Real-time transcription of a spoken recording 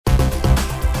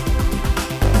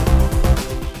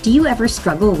Do you ever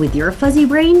struggle with your fuzzy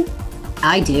brain?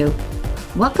 I do.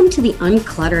 Welcome to the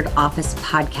Uncluttered Office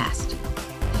podcast.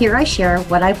 Here I share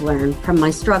what I've learned from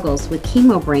my struggles with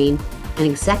chemo brain and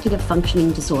executive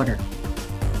functioning disorder.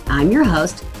 I'm your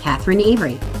host, Catherine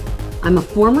Avery. I'm a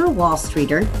former Wall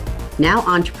Streeter, now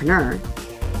entrepreneur,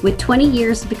 with 20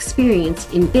 years of experience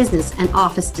in business and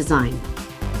office design.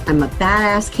 I'm a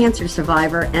badass cancer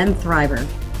survivor and thriver,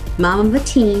 mom of a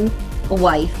teen, a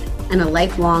wife, and a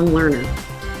lifelong learner.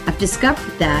 I've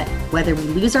discovered that whether we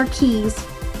lose our keys,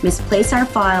 misplace our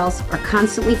files, or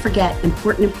constantly forget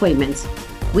important appointments,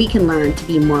 we can learn to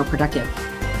be more productive.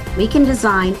 We can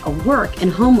design a work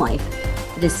and home life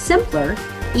that is simpler,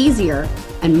 easier,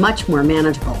 and much more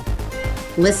manageable.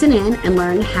 Listen in and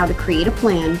learn how to create a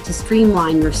plan to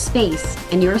streamline your space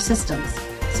and your systems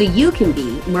so you can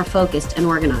be more focused and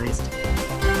organized.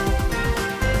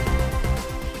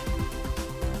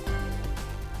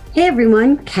 Hey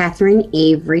everyone, Catherine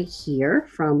Avery here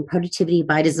from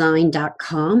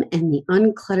productivitybydesign.com and the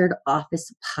Uncluttered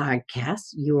Office podcast,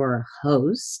 your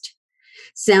host,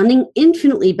 sounding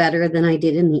infinitely better than I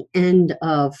did in the end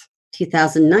of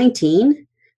 2019.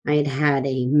 I had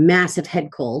a massive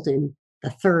head cold in the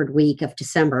third week of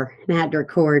December and had to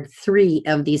record 3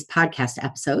 of these podcast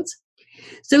episodes.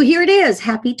 So here it is,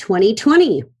 happy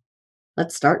 2020.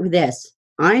 Let's start with this.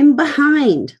 I'm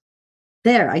behind.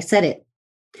 There, I said it.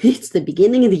 It's the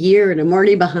beginning of the year and I'm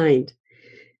already behind.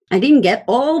 I didn't get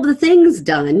all the things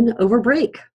done over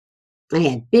break. I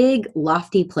had big,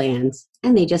 lofty plans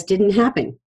and they just didn't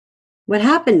happen. What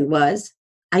happened was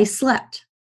I slept.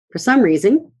 For some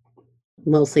reason,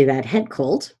 mostly that head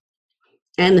cold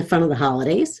and the fun of the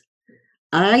holidays,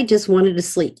 I just wanted to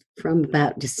sleep from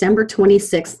about December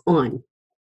 26th on.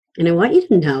 And I want you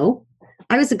to know,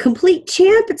 I was a complete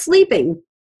champ at sleeping.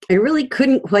 I really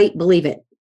couldn't quite believe it.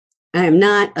 I am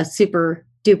not a super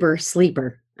duper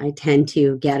sleeper. I tend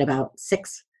to get about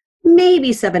 6,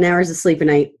 maybe 7 hours of sleep a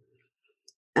night.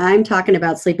 I'm talking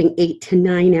about sleeping 8 to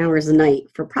 9 hours a night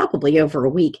for probably over a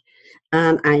week.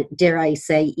 Dare I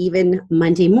say even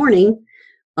Monday morning,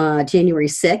 January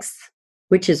 6th,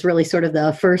 which is really sort of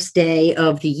the first day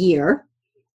of the year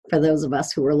for those of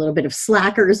us who were a little bit of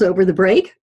slackers over the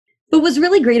break. But what was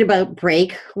really great about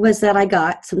break was that I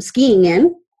got some skiing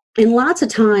in and lots of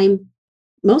time,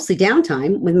 mostly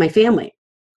downtime, with my family.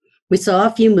 We saw a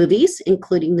few movies,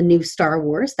 including the new Star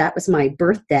Wars. That was my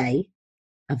birthday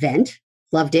event.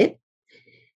 Loved it.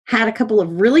 Had a couple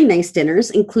of really nice dinners,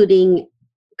 including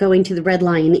going to the Red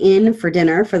Lion Inn for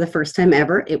dinner for the first time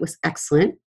ever. It was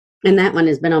excellent. And that one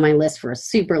has been on my list for a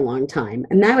super long time.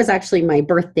 And that was actually my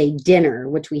birthday dinner,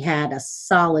 which we had a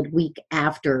solid week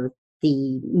after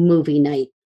the movie night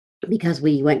because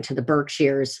we went to the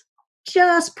Berkshires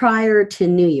just prior to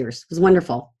New Year's. It was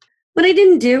wonderful. What I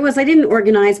didn't do was I didn't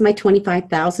organize my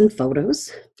 25,000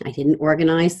 photos. I didn't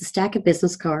organize the stack of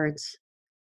business cards.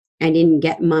 I didn't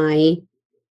get my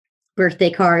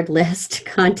birthday card list,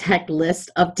 contact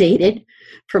list updated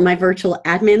for my virtual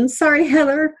admin. Sorry,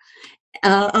 Heather.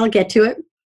 I'll get to it.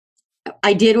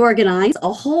 I did organize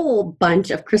a whole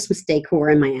bunch of Christmas decor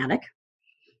in my attic.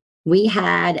 We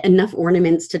had enough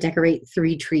ornaments to decorate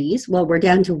 3 trees. Well, we're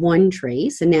down to 1 tree,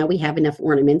 so now we have enough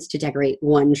ornaments to decorate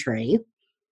 1 tree.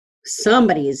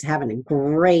 Somebody is having a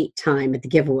great time at the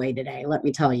giveaway today, let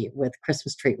me tell you, with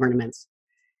Christmas tree ornaments.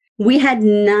 We had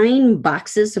 9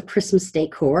 boxes of Christmas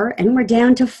decor, and we're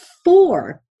down to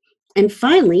 4. And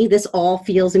finally, this all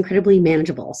feels incredibly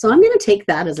manageable. So I'm going to take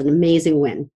that as an amazing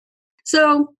win.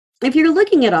 So if you're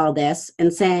looking at all this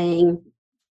and saying,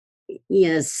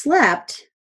 you slept,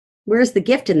 where's the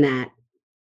gift in that?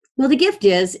 Well, the gift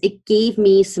is it gave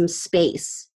me some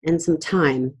space and some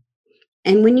time.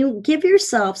 And when you give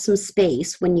yourself some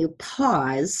space, when you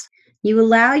pause, you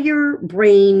allow your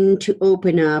brain to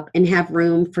open up and have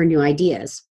room for new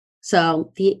ideas.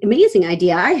 So the amazing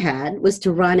idea I had was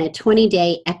to run a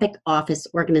 20-day Epic Office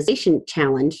Organization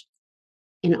Challenge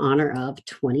in honor of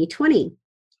 2020.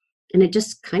 And it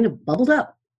just kind of bubbled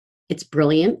up. It's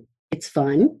brilliant. It's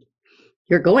fun.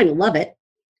 You're going to love it.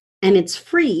 And it's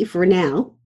free for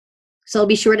now. So I'll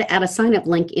be sure to add a sign-up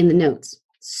link in the notes.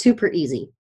 Super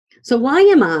easy. So why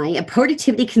am I, a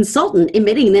productivity consultant,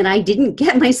 admitting that I didn't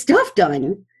get my stuff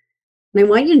done? And I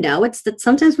want you to know it's that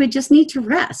sometimes we just need to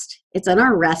rest. It's in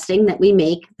our resting that we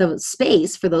make the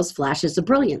space for those flashes of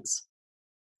brilliance.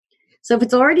 So if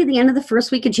it's already the end of the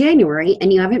first week of January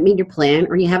and you haven't made your plan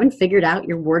or you haven't figured out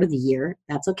your word of the year,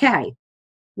 that's okay.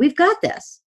 We've got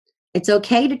this. It's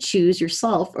okay to choose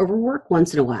yourself over work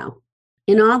once in a while.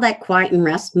 In all that quiet and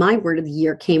rest, my word of the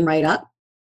year came right up,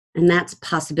 and that's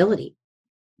possibility.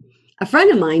 A friend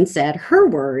of mine said her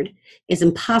word is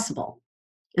impossible.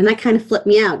 And that kind of flipped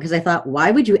me out because I thought,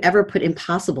 why would you ever put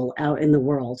impossible out in the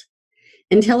world?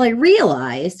 Until I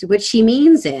realized what she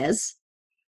means is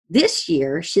this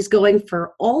year she's going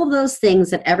for all of those things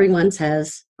that everyone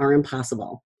says are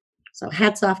impossible. So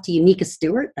hats off to Unica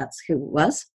Stewart. That's who it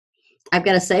was. I've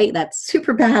got to say, that's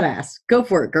super badass. Go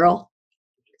for it, girl.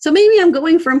 So maybe I'm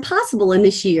going for impossible in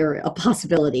this year, a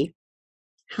possibility.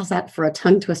 How's that for a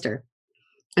tongue twister?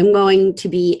 I'm going to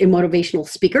be a motivational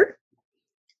speaker,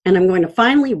 and I'm going to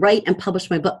finally write and publish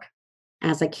my book,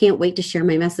 as I can't wait to share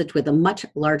my message with a much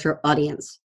larger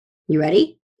audience. You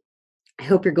ready? I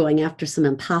hope you're going after some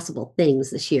impossible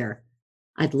things this year.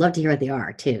 I'd love to hear what they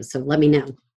are too, so let me know.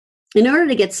 In order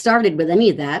to get started with any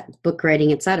of that, book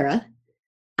writing, etc.,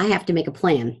 I have to make a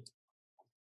plan.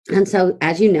 And so,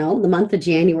 as you know, the month of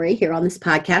January here on this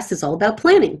podcast is all about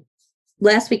planning.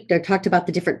 Last week, I talked about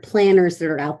the different planners that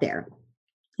are out there.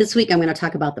 This week, I'm going to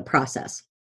talk about the process.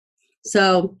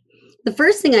 So the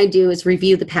first thing I do is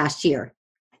review the past year.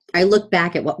 I look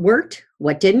back at what worked,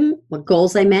 what didn't, what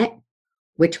goals I met,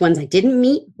 which ones I didn't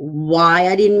meet, why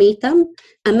I didn't meet them,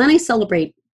 and then I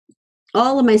celebrate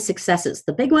all of my successes,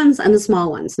 the big ones and the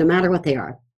small ones, no matter what they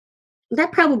are.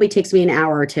 That probably takes me an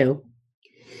hour or two.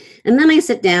 And then I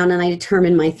sit down and I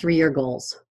determine my 3-year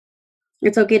goals.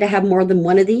 It's okay to have more than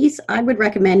one of these. I would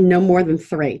recommend no more than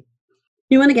 3.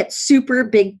 You want to get super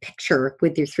big picture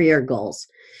with your 3-year goals.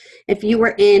 If you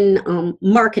were in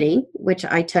marketing, which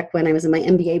I took when I was in my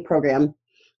MBA program,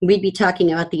 we'd be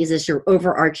talking about these as your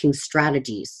overarching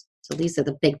strategies. So these are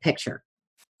the big picture.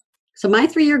 So my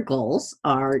 3-year goals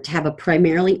are to have a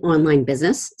primarily online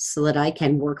business so that I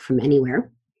can work from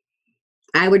anywhere.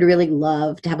 I would really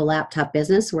love to have a laptop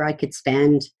business where I could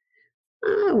spend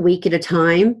a week at a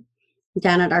time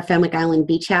down at our Fenwick Island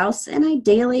beach house. And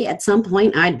ideally, at some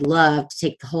point, I'd love to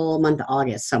take the whole month of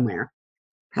August somewhere.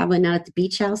 Probably not at the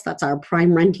beach house. That's our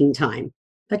prime renting time.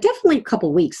 But definitely a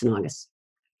couple weeks in August.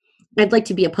 I'd like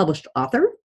to be a published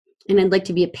author. And I'd like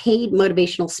to be a paid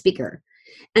motivational speaker.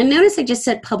 And notice I just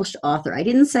said published author. I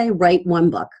didn't say write one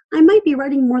book. I might be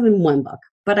writing more than one book.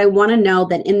 But I want to know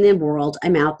that in the world,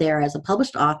 I'm out there as a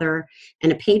published author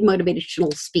and a paid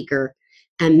motivational speaker,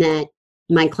 and that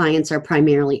my clients are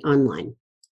primarily online.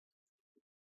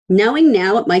 Knowing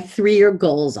now what my 3-year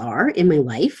goals are in my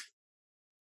life,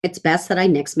 it's best that I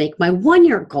next make my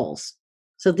 1-year goals.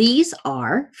 So these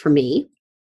are, for me,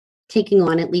 taking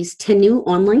on at least 10 new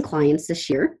online clients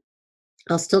this year.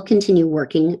 I'll still continue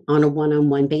working on a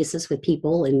one-on-one basis with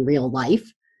people in real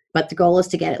life. But the goal is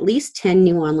to get at least 10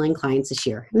 new online clients this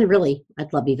year. And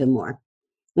I'd love even more.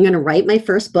 I'm going to write my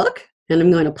first book and I'm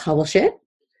going to publish it.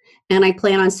 And I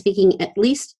plan on speaking at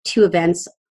least 2 events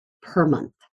per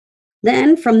month.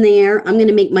 Then from there, I'm going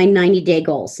to make my 90-day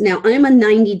goals. Now, I'm a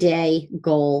 90-day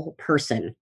goal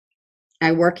person.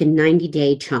 I work in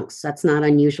 90-day chunks. That's not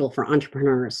unusual for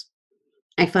entrepreneurs.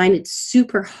 I find it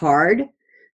super hard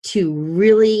to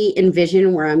really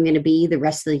envision where I'm going to be the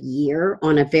rest of the year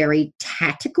on a very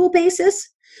tactical basis,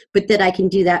 but that I can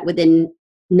do that within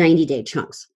 90-day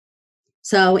chunks.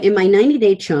 So in my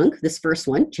 90-day chunk, this first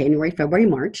one, January, February,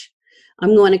 March,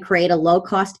 I'm going to create a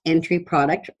low-cost entry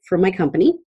product for my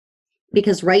company,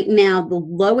 because right now the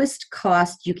lowest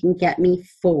cost you can get me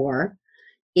for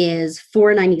is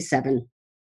 $4.97.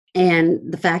 And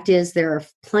the fact is, there are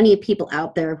plenty of people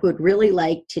out there who would really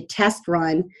like to test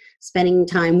run spending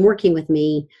time working with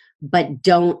me, but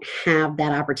don't have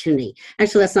that opportunity.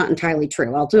 Actually, that's not entirely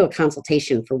true. I'll do a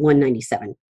consultation for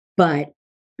 $197. But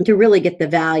to really get the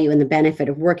value and the benefit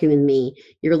of working with me,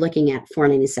 you're looking at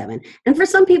 $497. And for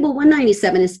some people,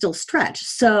 $197 is still stretched.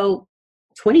 So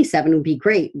 $27 would be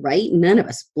great, right? None of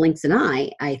us blinks an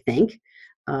eye, I think,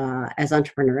 as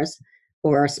entrepreneurs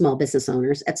or small business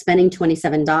owners at spending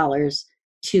 $27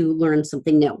 to learn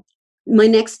something new. My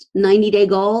next 90-day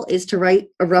goal is to write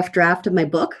a rough draft of my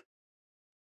book,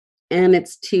 and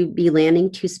it's to be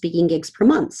landing 2 speaking gigs per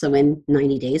month. So in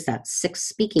 90 days, that's 6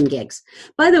 speaking gigs.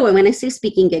 By the way, when I say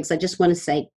speaking gigs, I just want to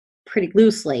say pretty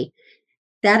loosely,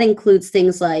 that includes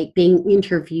things like being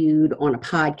interviewed on a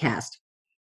podcast.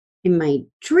 In my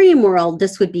dream world,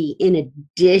 this would be in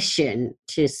addition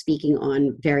to speaking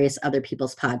on various other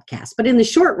people's podcasts. But in the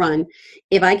short run,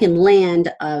 if I can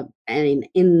land an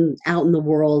out in the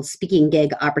world speaking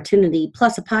gig opportunity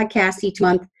plus a podcast each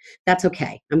month, that's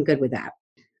okay. I'm good with that.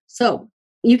 So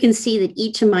you can see that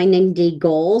each of my 90-day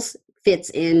goals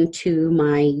fits into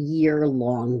my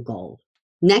year-long goal.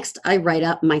 Next, I write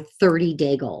up my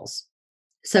 30-day goals.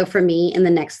 So for me, in the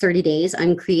next 30 days,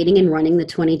 I'm creating and running the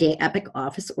 20-day Epic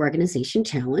Office Organization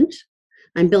Challenge.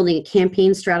 I'm building a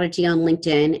campaign strategy on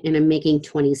LinkedIn, and I'm making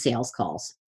 20 sales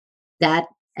calls. That,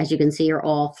 as you can see, are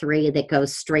all 3 that go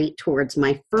straight towards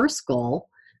my first goal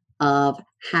of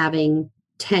having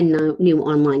 10 new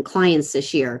online clients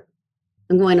this year.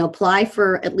 I'm going to apply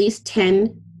for at least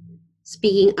 10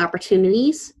 speaking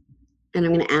opportunities, and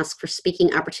I'm going to ask for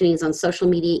speaking opportunities on social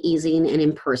media, e-zine, and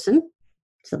in person.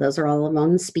 So those are all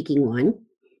on the speaking one.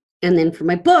 And then for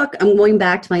my book, I'm going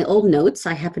back to my old notes.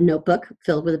 I have a notebook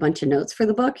filled with a bunch of notes for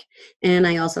the book, and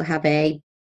I also have a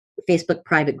Facebook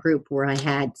private group where I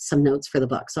had some notes for the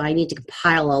book. So I need to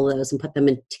compile all of those and put them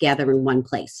together in one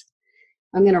place.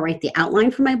 I'm going to write the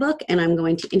outline for my book, and I'm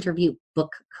going to interview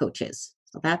book coaches.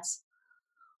 So that's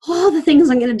all the things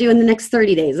I'm going to do in the next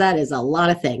 30 days. That is a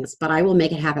lot of things, but I will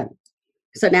make it happen.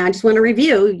 So now I just want to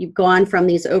review. You've gone from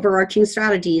these overarching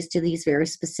strategies to these very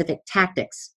specific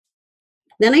tactics.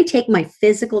 Then I take my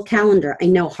physical calendar. I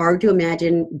know, hard to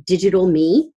imagine digital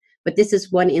me, but this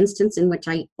is one instance in which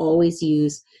I always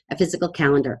use a physical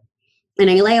calendar. And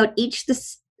I lay out each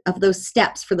of those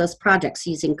steps for those projects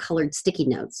using colored sticky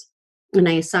notes. And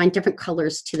I assign different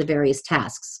colors to the various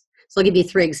tasks. So I'll give you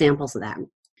 3 examples of that.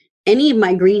 Any of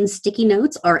my green sticky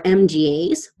notes are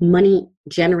MGAs, money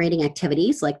generating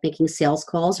activities like making sales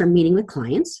calls or meeting with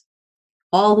clients.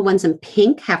 All the ones in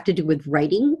pink have to do with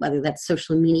writing, whether that's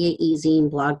social media,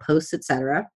 e-zine, blog posts,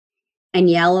 etc. And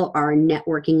yellow are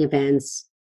networking events,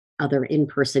 other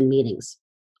in-person meetings.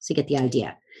 So you get the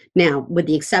idea. Now, with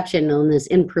the exception on those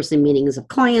in-person meetings of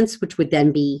clients, which would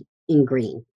then be in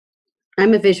green.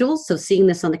 I'm a visual, so seeing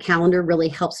this on the calendar really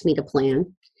helps me to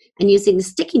plan. And using the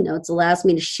sticky notes allows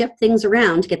me to shift things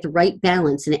around to get the right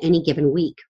balance in any given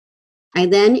week. I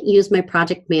then use my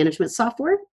project management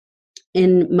software.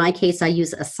 In my case, I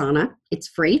use Asana. It's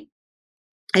free.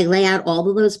 I lay out all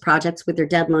of those projects with their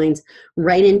deadlines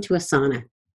right into Asana.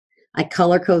 I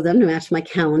color code them to match my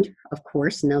calendar, of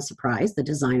course, no surprise, the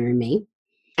designer in me.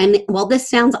 And while this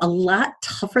sounds a lot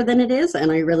tougher than it is,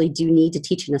 and I really do need to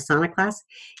teach an Asana class,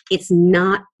 it's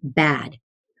not bad.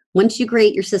 Once you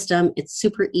create your system, it's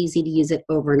super easy to use it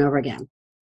over and over again.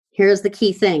 Here's the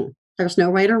key thing. There's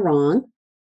no right or wrong.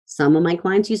 Some of my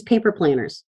clients use paper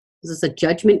planners. This is a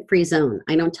judgment-free zone.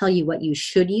 I don't tell you what you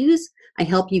should use. I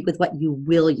help you with what you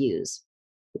will use.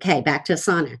 Okay, back to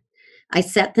Asana. I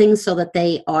set things so that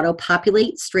they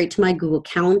auto-populate straight to my Google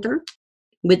Calendar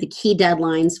with the key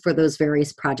deadlines for those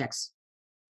various projects.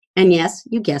 And yes,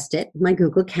 you guessed it, my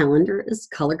Google Calendar is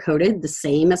color-coded, the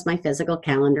same as my physical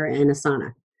calendar in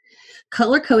Asana.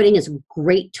 Color coding is a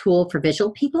great tool for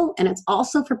visual people, and it's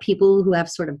also for people who have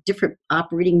sort of different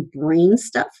operating brain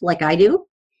stuff like I do.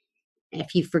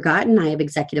 If you've forgotten, I have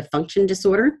executive function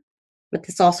disorder, but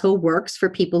this also works for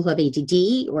people who have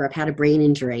ADD or have had a brain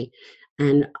injury.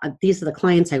 And these are the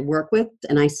clients I work with,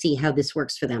 and I see how this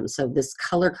works for them. So this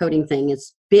color coding thing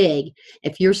is big.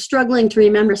 If you're struggling to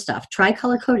remember stuff, try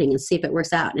color coding and see if it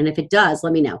works out. And if it does,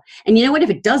 let me know. And you know what? If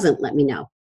it doesn't, let me know.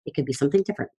 It could be something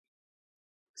different.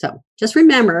 So just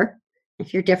remember,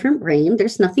 if you're different brain,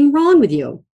 there's nothing wrong with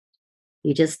you.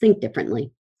 You just think differently.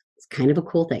 It's kind of a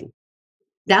cool thing.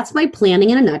 That's my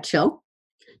planning in a nutshell.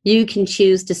 You can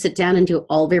choose to sit down and do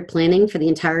all of your planning for the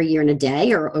entire year in a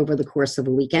day or over the course of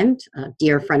a weekend. A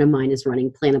dear friend of mine is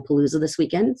running Planapalooza this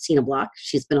weekend, Sina Block.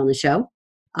 She's been on the show.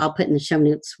 I'll put in the show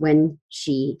notes when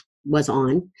she was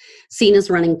on. Sina's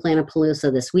running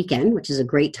Planapalooza this weekend, which is a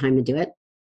great time to do it.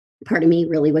 Part of me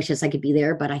really wishes I could be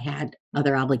there, but I had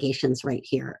other obligations right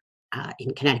here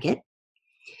in Connecticut.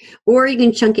 Or you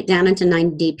can chunk it down into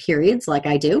 90-day periods like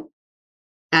I do.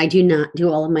 I do not do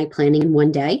all of my planning in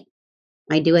one day.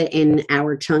 I do it in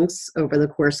hour chunks over the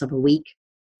course of a week.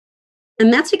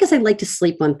 And that's because I like to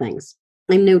sleep on things.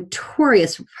 I'm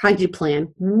notorious for trying to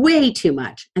plan way too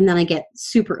much, and then I get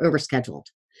super overscheduled.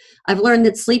 I've learned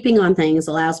that sleeping on things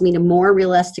allows me to more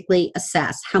realistically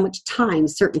assess how much time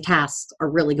certain tasks are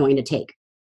really going to take.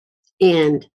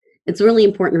 And it's really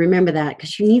important to remember that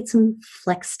because you need some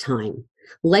flex time.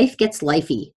 Life gets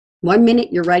lifey. 1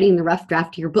 minute you're writing the rough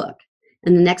draft of your book,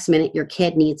 and the next minute your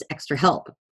kid needs extra help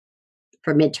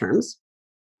for midterms.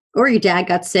 Or your dad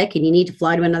got sick and you need to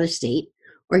fly to another state.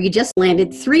 Or you just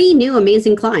landed 3 new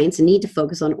amazing clients and need to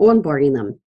focus on onboarding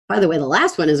them. By the way, the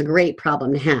last one is a great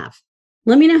problem to have.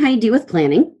 Let me know how you do with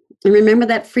planning. And remember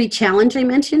that free challenge I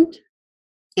mentioned?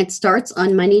 It starts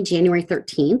on Monday, January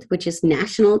 13th, which is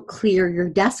National Clear Your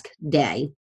Desk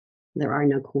Day. There are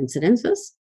no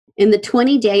coincidences. In the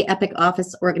 20-day Epic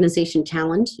Office Organization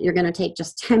Challenge, you're going to take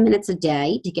just 10 minutes a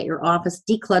day to get your office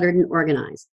decluttered and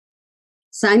organized.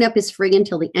 Sign up is free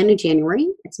until the end of January.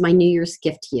 It's my New Year's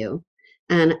gift to you.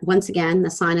 And once again, the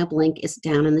sign up link is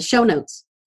down in the show notes.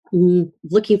 I'm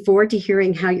looking forward to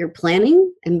hearing how you're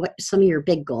planning and what some of your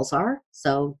big goals are.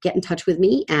 So get in touch with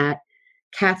me at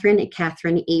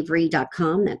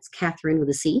Catherine@CatherineAvery.com. That's Catherine with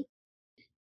a C.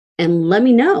 and let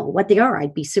me know what they are.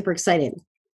 I'd be super excited.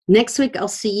 Next week, I'll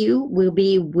see you. We'll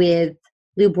be with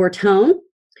Lou Bortone,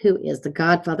 who is the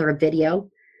godfather of video.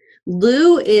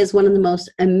 Lou is one of the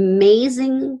most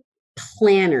amazing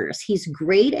planners. He's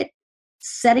great at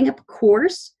setting up a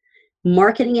course,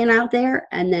 marketing it out there,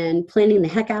 and then planning the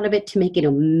heck out of it to make it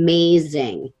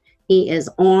amazing. He is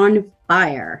on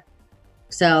fire.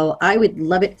 So I would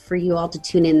love it for you all to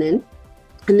tune in then.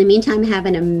 In the meantime, have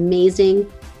an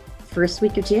amazing first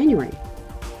week of January.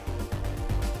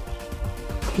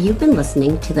 You've been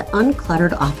listening to the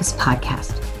Uncluttered Office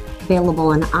Podcast, available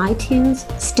on iTunes,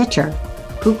 Stitcher,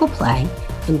 Google Play,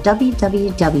 and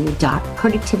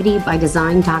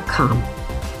www.productivitybydesign.com.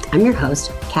 I'm your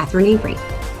host, Catherine Avery.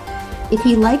 If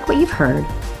you like what you've heard,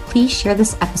 please share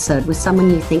this episode with someone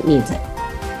you think needs it.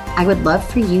 I would love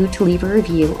for you to leave a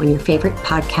review on your favorite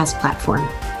podcast platform.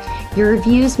 Your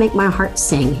reviews make my heart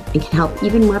sing and can help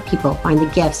even more people find the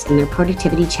gifts in their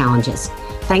productivity challenges.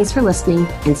 Thanks for listening,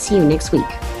 and see you next week.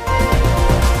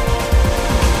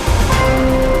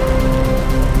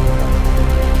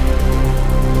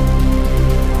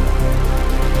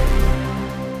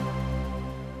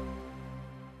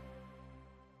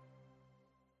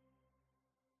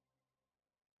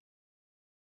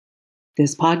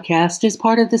 This podcast is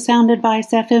part of the Sound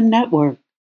Advice FM network.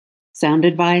 Sound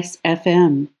Advice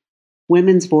FM.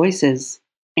 Women's voices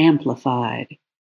amplified.